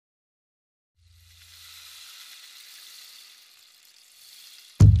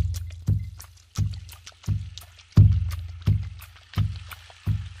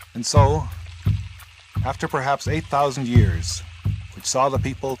And so, after perhaps 8,000 years, which saw the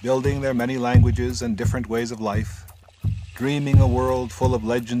people building their many languages and different ways of life, dreaming a world full of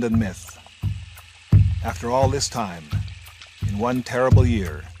legend and myth, after all this time, in one terrible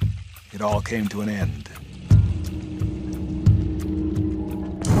year, it all came to an end.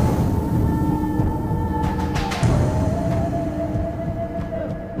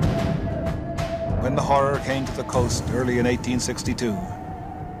 When the horror came to the coast early in 1862,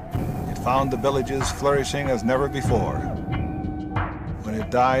 it found the villages flourishing as never before. When it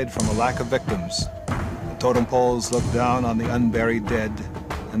died from a lack of victims, the totem poles looked down on the unburied dead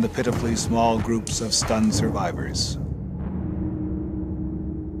and the pitifully small groups of stunned survivors.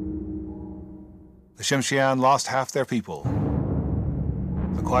 The Tsimshian lost half their people,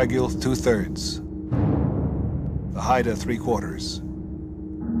 the Kwaigilth 2/3, the Haida 3/4.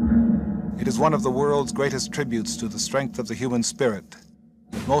 It is one of the world's greatest tributes to the strength of the human spirit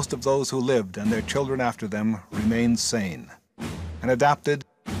that most of those who lived and their children after them remained sane and adapted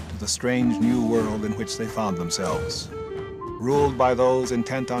to the strange new world in which they found themselves, ruled by those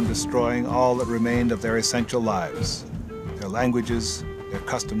intent on destroying all that remained of their essential lives, their languages, their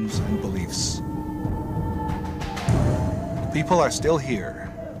customs and beliefs. The people are still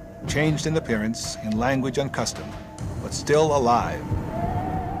here, changed in appearance, in language and custom, but still alive.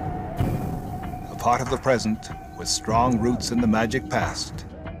 A part of the present with strong roots in the magic past.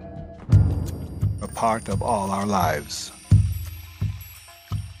 A part of all our lives.